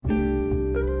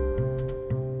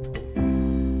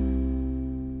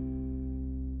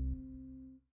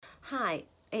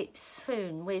it's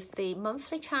Foon with the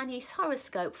monthly Chinese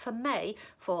horoscope for May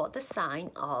for the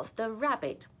sign of the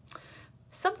rabbit.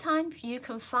 Sometimes you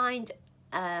can find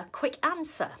a quick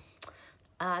answer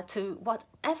to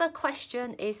whatever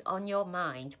question is on your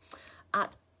mind.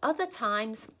 At other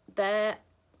times, there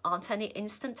aren't any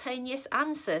instantaneous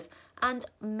answers, and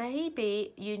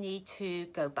maybe you need to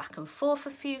go back and forth a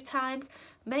few times.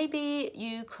 Maybe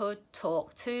you could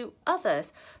talk to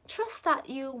others. Trust that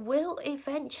you will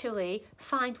eventually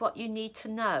find what you need to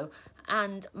know,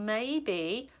 and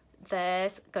maybe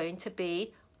there's going to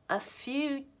be a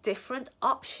few different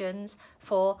options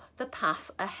for the path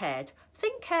ahead.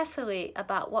 Think carefully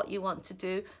about what you want to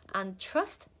do and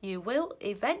trust you will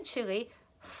eventually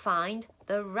find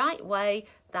the right way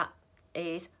that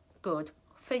is good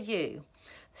for you.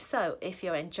 So if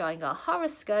you're enjoying our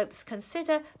horoscopes,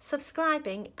 consider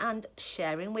subscribing and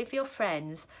sharing with your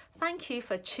friends. Thank you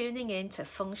for tuning in to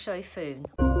Feng Shui Foon.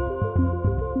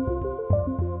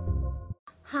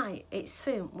 Hi, it's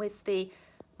Foon with the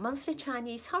monthly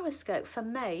Chinese horoscope for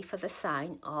May for the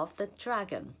sign of the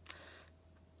dragon.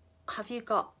 Have you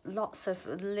got lots of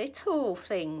little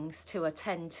things to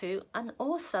attend to, and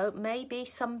also maybe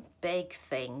some big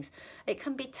things? It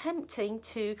can be tempting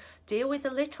to deal with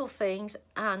the little things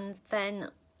and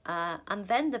then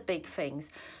the big things,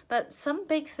 but some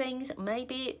big things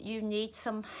maybe you need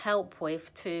some help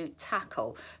with to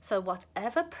tackle. So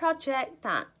whatever project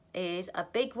that is a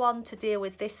big one to deal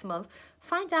with this month,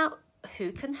 find out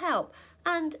who can help,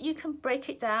 and you can break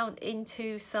it down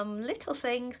into some little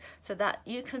things so that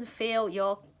you can feel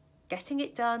you're getting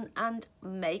it done and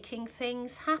making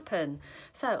things happen.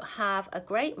 So have a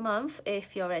great month.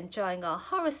 If you're enjoying our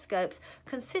horoscopes,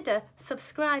 consider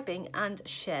subscribing and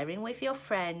sharing with your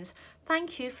friends.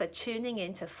 Thank you for tuning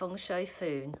in to Feng Shui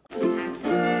Foon.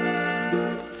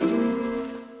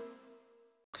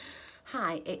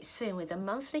 Hi, it's Foon with a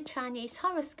monthly Chinese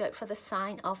horoscope for the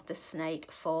sign of the snake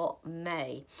for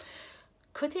May.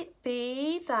 Could it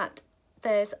be that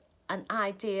there's an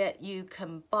idea you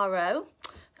can borrow?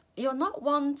 You're not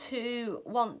one to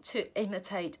want to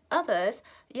imitate others,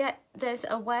 yet there's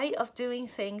a way of doing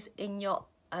things in your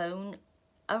own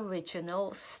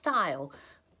original style.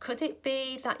 Could it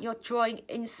be that you're drawing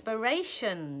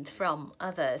inspiration from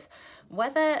others?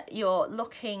 Whether you're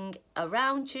looking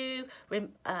around you,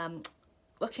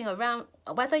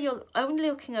 whether you're only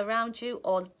looking around you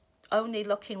or only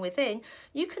looking within,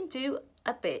 you can do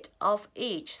a bit of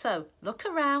each. So look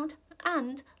around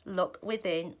and look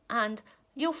within and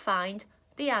you'll find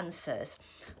the answers.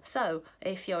 So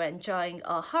if you're enjoying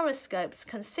our horoscopes,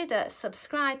 consider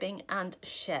subscribing and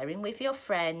sharing with your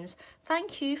friends.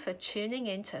 Thank you for tuning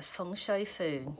in to Feng Shui Foon.